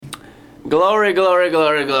Glory, glory,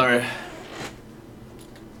 glory, glory.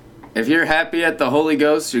 If you're happy at the Holy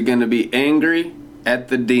Ghost, you're going to be angry at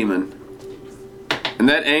the demon. And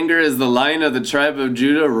that anger is the Lion of the tribe of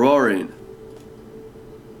Judah roaring.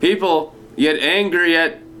 People get angry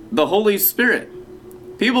at the Holy Spirit.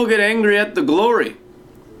 People get angry at the glory.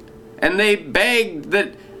 And they begged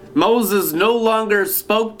that Moses no longer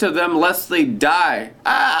spoke to them lest they die.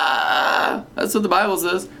 That's what the Bible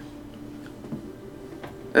says.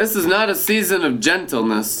 This is not a season of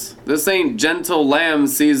gentleness. This ain't gentle lamb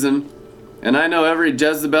season. And I know every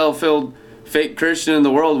Jezebel-filled fake Christian in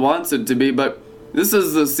the world wants it to be, but this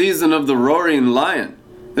is the season of the roaring lion.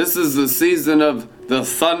 This is the season of the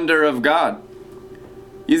thunder of God.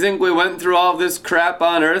 You think we went through all this crap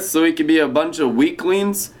on earth so we could be a bunch of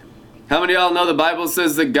weaklings? How many of y'all know the Bible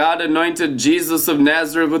says that God anointed Jesus of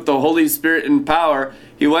Nazareth with the Holy Spirit and power?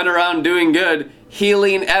 He went around doing good,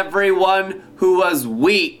 healing everyone who was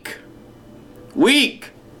weak.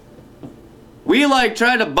 Weak. We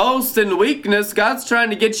try to boast in weakness. God's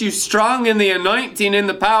trying to get you strong in the anointing, in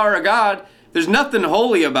the power of God. There's nothing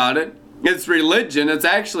holy about it. It's religion. It's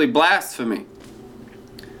actually blasphemy.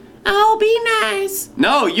 Oh, be nice.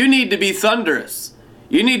 No, you need to be thunderous.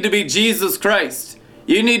 You need to be Jesus Christ.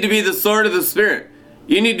 You need to be the sword of the Spirit.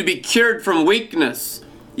 You need to be cured from weakness.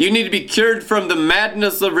 You need to be cured from the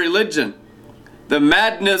madness of religion. The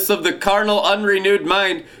madness of the carnal, unrenewed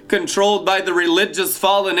mind controlled by the religious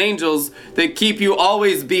fallen angels that keep you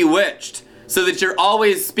always bewitched, so that you're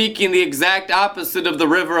always speaking the exact opposite of the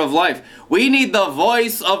river of life. We need the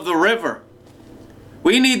voice of the river.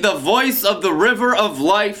 We need the voice of the river of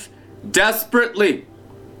life desperately.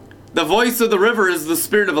 The voice of the river is the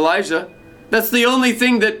spirit of Elijah. That's the only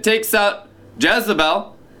thing that takes out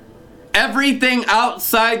Jezebel. Everything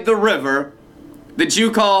outside the river that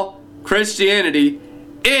you call Christianity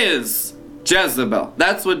is Jezebel.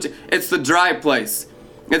 That's what it's the dry place.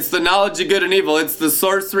 It's the knowledge of good and evil. It's the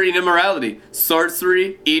sorcery and immorality.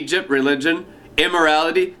 Sorcery, Egypt, religion.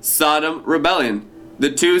 Immorality, Sodom, rebellion.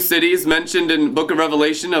 The two cities mentioned in the book of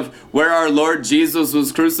Revelation of where our Lord Jesus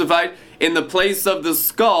was crucified. In the place of the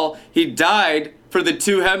skull, he died for the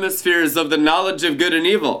two hemispheres of the knowledge of good and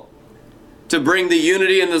evil. To bring the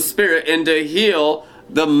unity in the spirit and to heal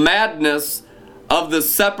the madness of the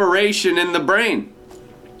separation in the brain.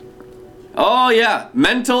 Oh yeah,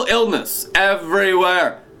 mental illness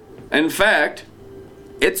everywhere. In fact,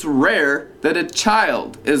 it's rare that a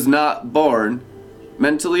child is not born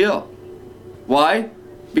mentally ill. Why?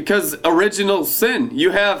 Because original sin.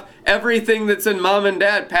 You have everything that's in mom and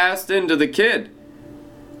dad passed into the kid.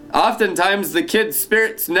 Oftentimes the kid's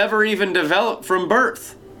spirits never even develop from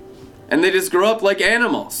birth. And they just grow up like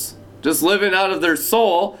animals, just living out of their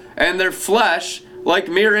soul and their flesh like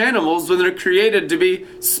mere animals when they're created to be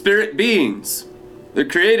spirit beings. They're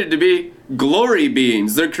created to be glory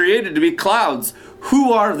beings. They're created to be clouds.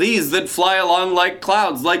 Who are these that fly along like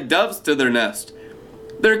clouds, like doves to their nest?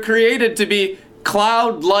 They're created to be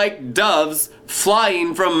cloud-like doves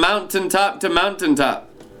flying from mountaintop to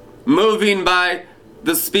mountaintop, moving by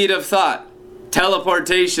the speed of thought,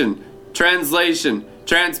 teleportation, translation,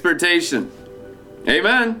 transportation.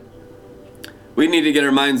 Amen. We need to get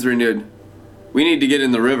our minds renewed. We need to get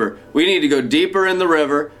in the river. We need to go deeper in the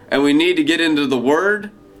river, and we need to get into the Word,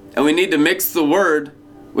 and we need to mix the Word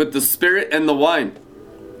with the Spirit and the wine.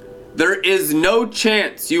 There is no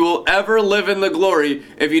chance you will ever live in the glory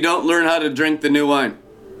if you don't learn how to drink the new wine.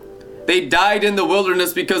 They died in the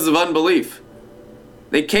wilderness because of unbelief.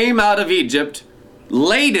 They came out of Egypt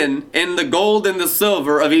laden in the gold and the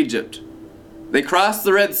silver of Egypt. They crossed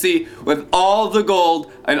the Red Sea with all the gold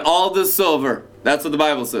and all the silver. That's what the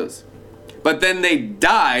Bible says. But then they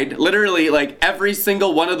died, literally like every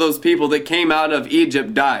single one of those people that came out of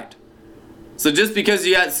Egypt died. So just because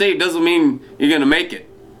you got saved doesn't mean you're going to make it.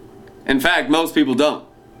 In fact, most people don't.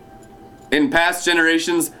 In past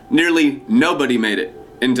generations, nearly nobody made it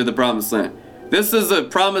into the promised land. This is a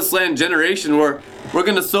promised land generation where we're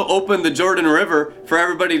going to so open the Jordan River for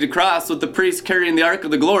everybody to cross with the priests carrying the Ark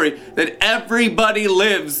of the Glory that everybody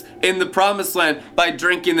lives in the promised land by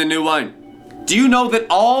drinking the new wine. Do you know that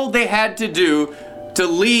all they had to do to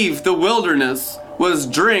leave the wilderness was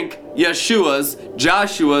drink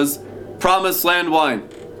Joshua's promised land wine?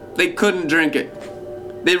 They couldn't drink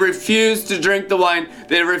it. They refused to drink the wine.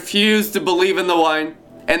 They refused to believe in the wine.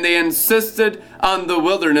 And they insisted on the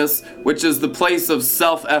wilderness, which is the place of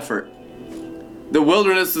self-effort. The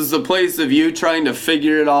wilderness is the place of you trying to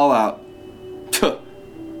figure it all out.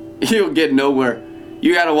 You'll get nowhere.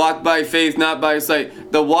 You got to walk by faith, not by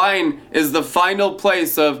sight. The wine is the final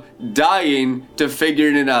place of dying to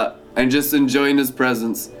figuring it out and just enjoying His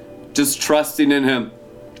presence. Just trusting in Him.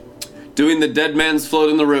 doing the dead man's float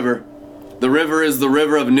in the river. The river is the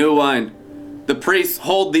river of new wine. The priests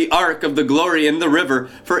hold the ark of the glory in the river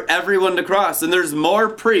for everyone to cross. And there's more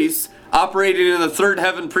priests operating in the third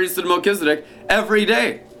heaven priesthood of Melchizedek every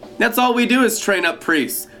day. That's all we do is train up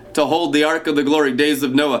priests to hold the ark of the glory, days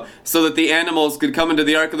of Noah, so that the animals could come into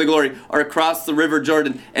the ark of the glory or cross the river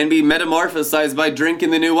Jordan and be metamorphosized by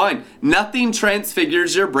drinking the new wine. Nothing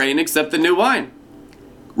transfigures your brain except the new wine.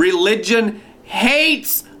 Religion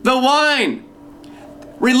hates the wine.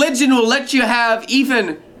 Religion will let you have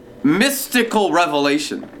even mystical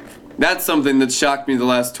revelation. That's something that's shocked me the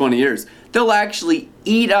last 20 years. They'll actually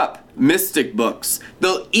eat up mystic books.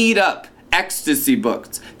 They'll eat up ecstasy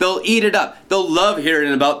books. They'll eat it up. They'll love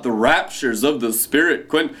hearing about the raptures of the spirit.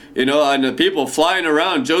 And the people flying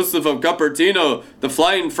around, Joseph of Cupertino, the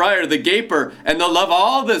flying friar, the gaper, and they'll love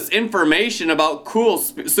all this information about cool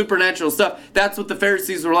supernatural stuff. That's what the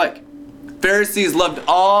Pharisees were like. Pharisees loved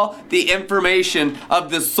all the information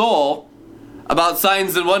of the soul about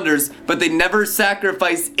signs and wonders, but they never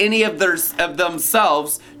sacrificed any of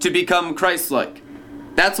themselves to become Christ-like.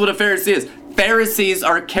 That's what a Pharisee is. Pharisees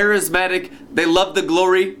are charismatic, they love the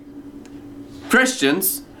glory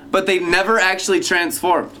Christians, but they never actually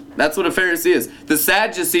transformed. That's what a Pharisee is. The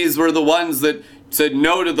Sadducees were the ones that said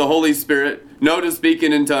no to the Holy Spirit, no to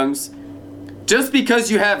speaking in tongues. Just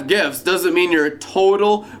because you have gifts doesn't mean you're a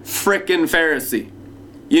total frickin' Pharisee.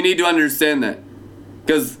 You need to understand that.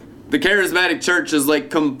 Because the charismatic church is like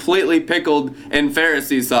completely pickled in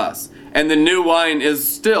Pharisee sauce. And the new wine is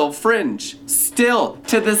still fringe. Still,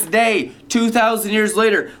 to this day, 2,000 years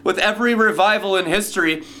later, with every revival in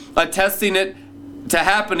history attesting it to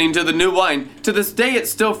happening to the new wine, to this day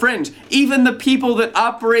it's still fringe. Even the people that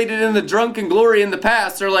operated in the drunken glory in the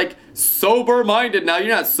past are like sober-minded now.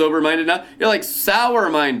 You're not sober-minded now. You're like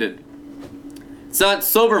sour-minded. It's not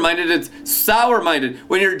sober-minded, it's sour-minded.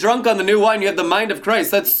 When you're drunk on the new wine, you have the mind of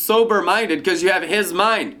Christ. That's sober-minded because you have His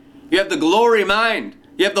mind. You have the glory mind.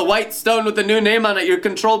 You have the white stone with the new name on it. You're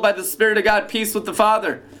controlled by the Spirit of God, peace with the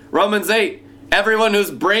Father. Romans 8. Everyone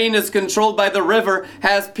whose brain is controlled by the river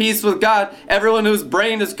has peace with God. Everyone whose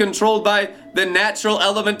brain is controlled by the natural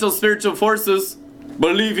elemental spiritual forces,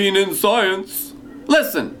 believing in science.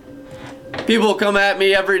 Listen, people come at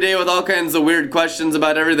me every day with all kinds of weird questions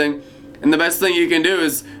about everything. And the best thing you can do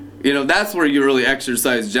is, that's where you really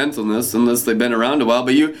exercise gentleness, unless they've been around a while.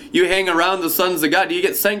 But you hang around the sons of God. You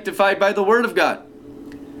get sanctified by the Word of God.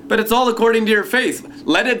 But it's all according to your faith.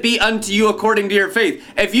 Let it be unto you according to your faith.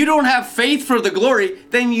 If you don't have faith for the glory,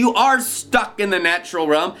 then you are stuck in the natural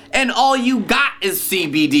realm, and all you got is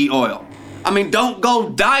CBD oil. Don't go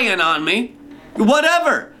dying on me.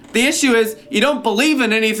 Whatever. The issue is you don't believe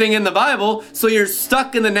in anything in the Bible, so you're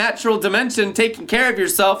stuck in the natural dimension, taking care of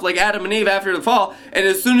yourself like Adam and Eve after the fall. And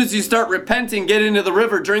as soon as you start repenting, getting into the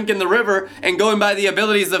river, drinking the river, and going by the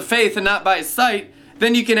abilities of faith and not by sight,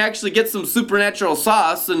 then you can actually get some supernatural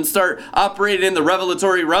sauce and start operating in the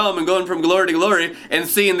revelatory realm and going from glory to glory and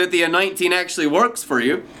seeing that the anointing actually works for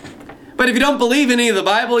you. But if you don't believe any of the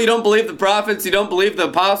Bible, you don't believe the prophets, you don't believe the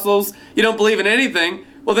apostles, you don't believe in anything,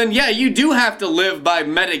 well then yeah, you do have to live by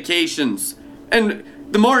medications. And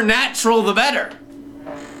the more natural, the better.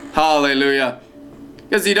 Hallelujah.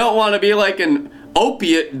 Because you don't want to be like an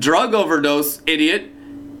opiate drug overdose idiot.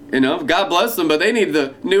 God bless them, but they need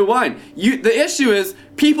the new wine. The issue is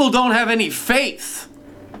people don't have any faith.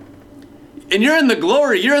 And you're in the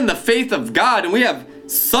glory, you're in the faith of God, and we have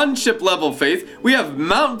sonship level faith. We have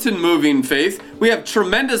mountain moving faith. We have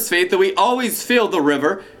tremendous faith that we always feel the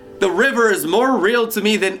river. The river is more real to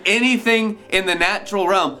me than anything in the natural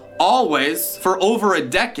realm, always, for over a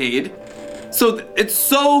decade. So it's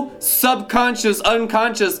so subconscious,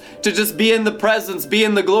 unconscious to just be in the presence, be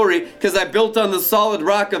in the glory, because I built on the solid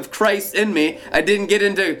rock of Christ in me. I didn't get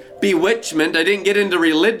into bewitchment. I didn't get into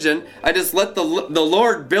religion. I just let the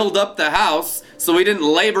Lord build up the house, so we didn't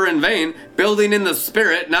labor in vain, building in the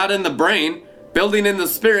spirit, not in the brain, building in the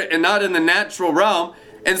spirit and not in the natural realm.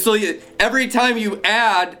 And so every time you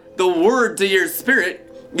add the word to your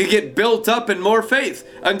spirit, you get built up in more faith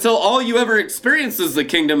until all you ever experience is the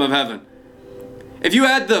kingdom of heaven. If you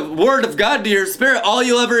add the word of God to your spirit, all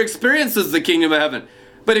you'll ever experience is the kingdom of heaven.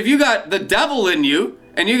 But if you got the devil in you,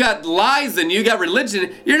 and you got lies and you got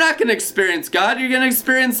religion, you're not going to experience God, you're going to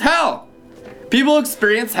experience hell. People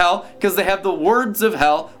experience hell because they have the words of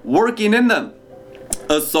hell working in them.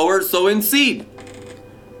 A sower sowing seed.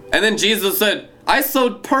 And then Jesus said, I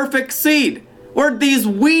sowed perfect seed. Where'd these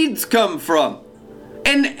weeds come from?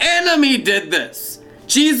 An enemy did this.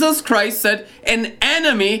 Jesus Christ said, an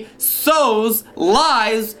enemy sows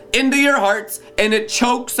lies into your hearts, and it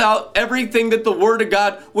chokes out everything that the Word of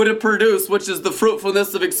God would have produced, which is the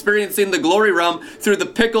fruitfulness of experiencing the glory realm through the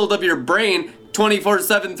pickled of your brain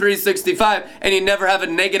 24/7, 365, and you never have a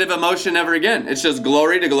negative emotion ever again. It's just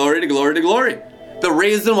glory to glory to glory to glory. The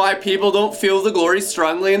reason why people don't feel the glory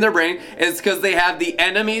strongly in their brain is because they have the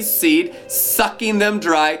enemy's seed sucking them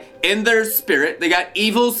dry in their spirit. They got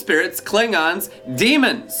evil spirits, Klingons,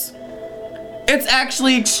 demons. It's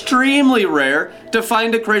actually extremely rare to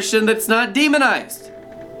find a Christian that's not demonized.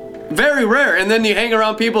 Very rare. And then you hang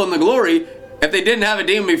around people in the glory. If they didn't have a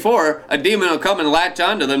demon before, a demon will come and latch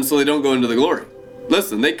onto them so they don't go into the glory.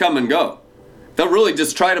 Listen, they come and go. They'll really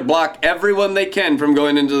just try to block everyone they can from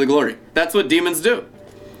going into the glory. That's what demons do.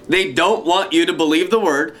 They don't want you to believe the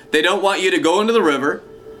word. They don't want you to go into the river.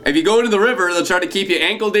 If you go into the river, they'll try to keep you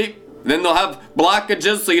ankle deep. Then they'll have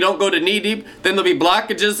blockages so you don't go to knee deep. Then there'll be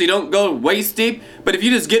blockages so you don't go waist deep. But if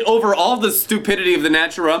you just get over all the stupidity of the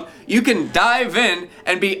natural realm, you can dive in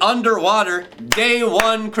and be underwater day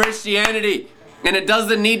one Christianity. And it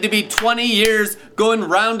doesn't need to be 20 years going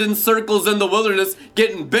round in circles in the wilderness,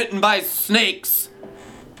 getting bitten by snakes.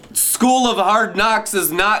 School of hard knocks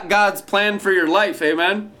is not God's plan for your life,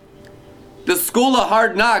 amen? The school of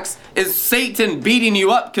hard knocks is Satan beating you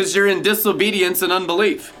up because you're in disobedience and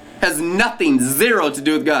unbelief. Has nothing, zero to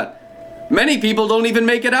do with God. Many people don't even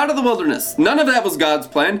make it out of the wilderness. None of that was God's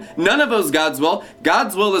plan. None of it was God's will.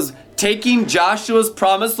 God's will is taking Joshua's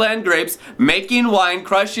promised land grapes, making wine,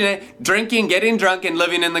 crushing it, drinking, getting drunk, and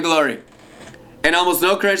living in the glory. And almost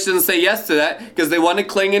no Christians say yes to that because they want to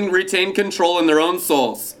cling and retain control in their own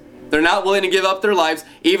souls. They're not willing to give up their lives,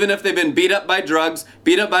 even if they've been beat up by drugs,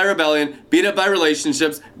 beat up by rebellion, beat up by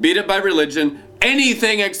relationships, beat up by religion,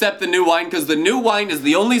 anything except the new wine, because the new wine is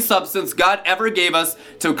the only substance God ever gave us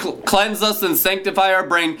to cleanse us and sanctify our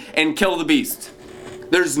brain and kill the beast.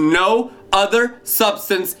 There's no other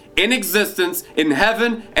substance in existence in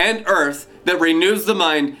heaven and earth that renews the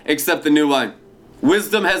mind except the new wine.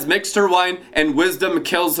 Wisdom has mixed her wine, and wisdom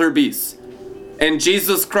kills her beasts. And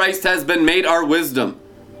Jesus Christ has been made our wisdom.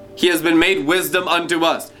 He has been made wisdom unto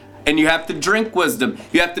us. And you have to drink wisdom.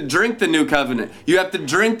 You have to drink the new covenant. You have to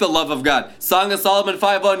drink the love of God. Song of Solomon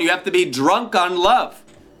 5:1, you have to be drunk on love.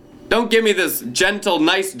 Don't give me this gentle,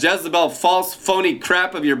 nice Jezebel, false, phony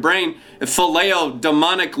crap of your brain. Phileo,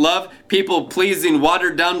 demonic love, people-pleasing,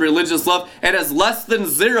 watered-down religious love. It has less than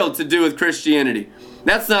zero to do with Christianity.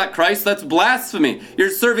 That's not Christ, that's blasphemy. You're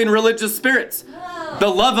serving religious spirits. The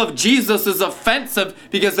love of Jesus is offensive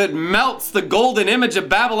because it melts the golden image of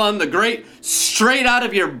Babylon the Great straight out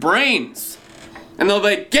of your brains. And they'll be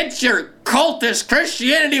like, get your cultish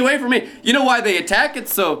Christianity away from me. You know why they attack it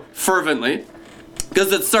so fervently?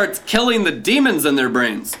 Because it starts killing the demons in their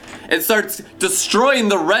brains. It starts destroying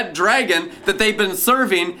the red dragon that they've been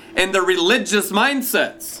serving in their religious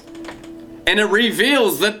mindsets. And it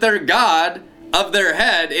reveals that their God of their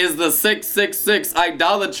head is the 666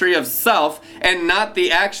 idolatry of self and not the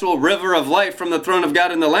actual river of life from the throne of God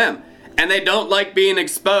and the Lamb. And they don't like being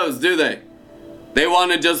exposed, do they? They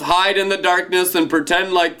want to just hide in the darkness and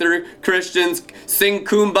pretend like they're Christians, sing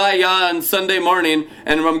Kumbaya on Sunday morning,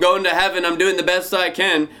 and I'm going to heaven, I'm doing the best I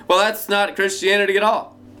can. Well, that's not Christianity at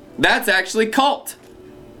all. That's actually cult.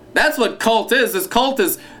 That's what cult is. This cult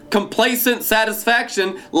is complacent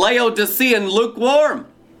satisfaction, Laodicean, lukewarm.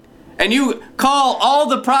 And you call all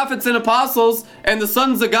the prophets and apostles and the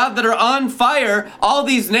sons of God that are on fire, all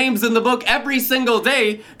these names in the book every single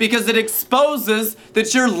day, because it exposes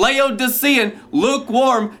that you're Laodicean,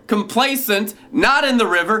 lukewarm, complacent, not in the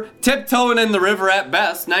river, tiptoeing in the river at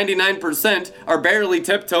best. 99% are barely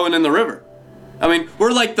tiptoeing in the river. I mean,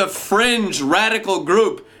 we're like the fringe radical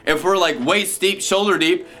group if we're like waist deep, shoulder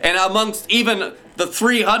deep, and amongst even the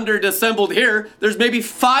 300 assembled here, there's maybe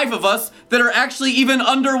 5 of us that are actually even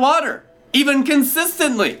underwater, even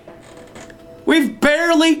consistently. We've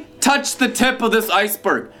barely touched the tip of this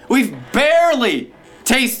iceberg. We've barely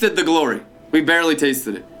tasted the glory. We barely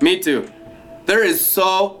tasted it. Me too. There is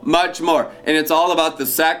so much more, and it's all about the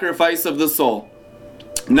sacrifice of the soul.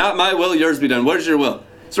 Not my will, yours be done. Where's your will?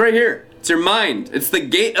 It's right here. It's your mind. It's the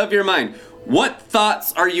gate of your mind. What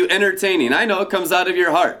thoughts are you entertaining? I know it comes out of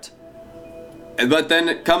your heart, but then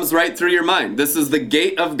it comes right through your mind. This is the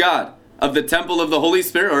gate of God, of the temple of the Holy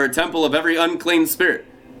Spirit, or a temple of every unclean spirit.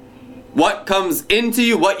 What comes into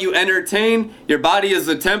you, what you entertain, your body is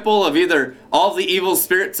a temple of either all the evil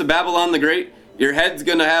spirits of Babylon the Great. Your head's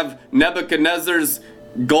going to have Nebuchadnezzar's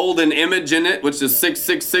golden image in it, which is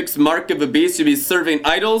 666, mark of a beast. You'll be serving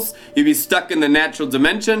idols. You'll be stuck in the natural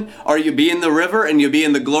dimension, or you'll be in the river and you'll be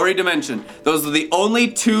in the glory dimension. Those are the only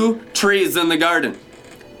 2 trees in the garden.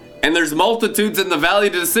 And there's multitudes in the valley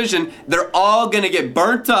of decision. They're all going to get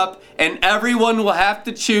burnt up, and everyone will have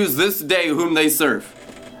to choose this day whom they serve.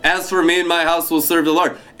 As for me and my house will serve the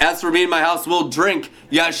Lord. As for me and my house will drink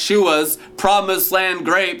Yeshua's promised land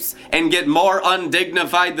grapes and get more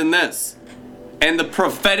undignified than this. And the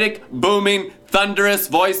prophetic, booming, thunderous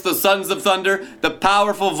voice, the sons of thunder, the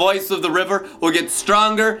powerful voice of the river will get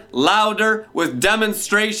stronger, louder, with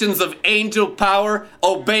demonstrations of angel power,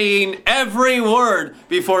 obeying every word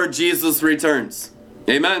before Jesus returns.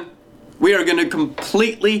 Amen. We are going to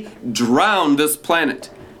completely drown this planet.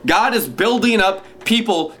 God is building up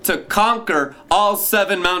people to conquer all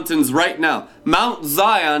 7 mountains right now. Mount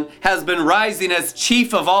Zion has been rising as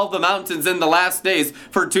chief of all the mountains in the last days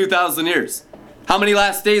for 2,000 years. How many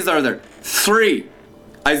last days are there? 3.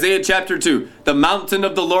 Isaiah chapter 2. The mountain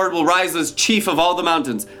of the Lord will rise as chief of all the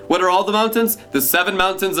mountains. What are all the mountains? The 7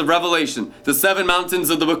 mountains of Revelation. The 7 mountains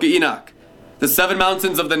of the book of Enoch. The 7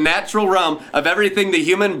 mountains of the natural realm of everything the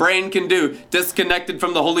human brain can do, disconnected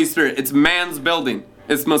from the Holy Spirit. It's man's building.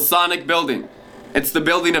 It's Masonic building. It's the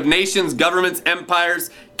building of nations, governments, empires,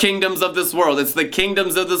 kingdoms of this world. It's the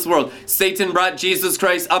kingdoms of this world. Satan brought Jesus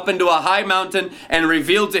Christ up into a high mountain and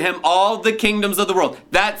revealed to him all the kingdoms of the world.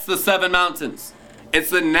 That's the 7 mountains. It's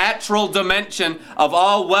the natural dimension of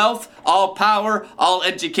all wealth, all power, all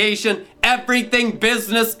education, everything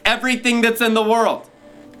business, everything that's in the world.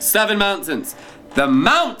 7 mountains. The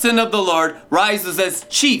mountain of the Lord rises as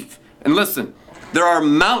chief. And listen, there are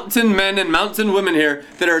mountain men and mountain women here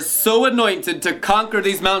that are so anointed to conquer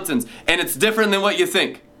these mountains. And it's different than what you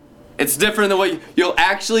think. It's different than what you'll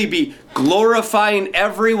actually be glorifying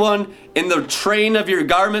everyone in the train of your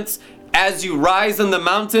garments as you rise in the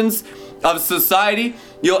mountains of society.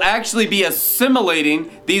 You'll actually be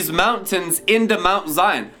assimilating these mountains into Mount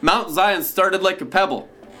Zion. Mount Zion started like a pebble.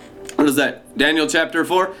 What is that? Daniel chapter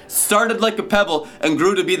 4? Started like a pebble and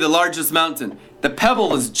grew to be the largest mountain. The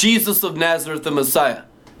pebble is Jesus of Nazareth, the Messiah.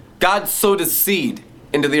 God sowed a seed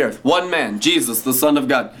into the earth. One man, Jesus, the Son of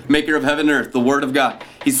God, maker of heaven and earth, the Word of God.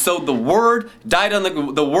 He sowed the Word,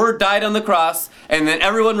 the Word died on the cross, and then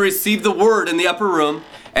everyone received the Word in the upper room,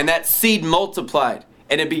 and that seed multiplied.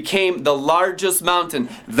 And it became the largest mountain.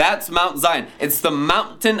 That's Mount Zion. It's the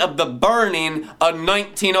mountain of the burning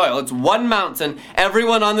anointing oil. It's one mountain.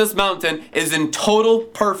 Everyone on this mountain is in total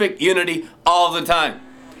perfect unity all the time.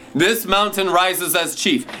 This mountain rises as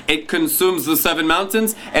chief. It consumes the 7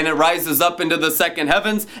 mountains, and it rises up into the second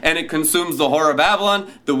heavens, and it consumes the whore of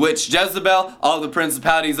Babylon, the witch Jezebel, all the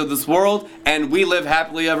principalities of this world, and we live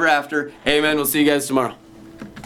happily ever after. Amen. We'll see you guys tomorrow.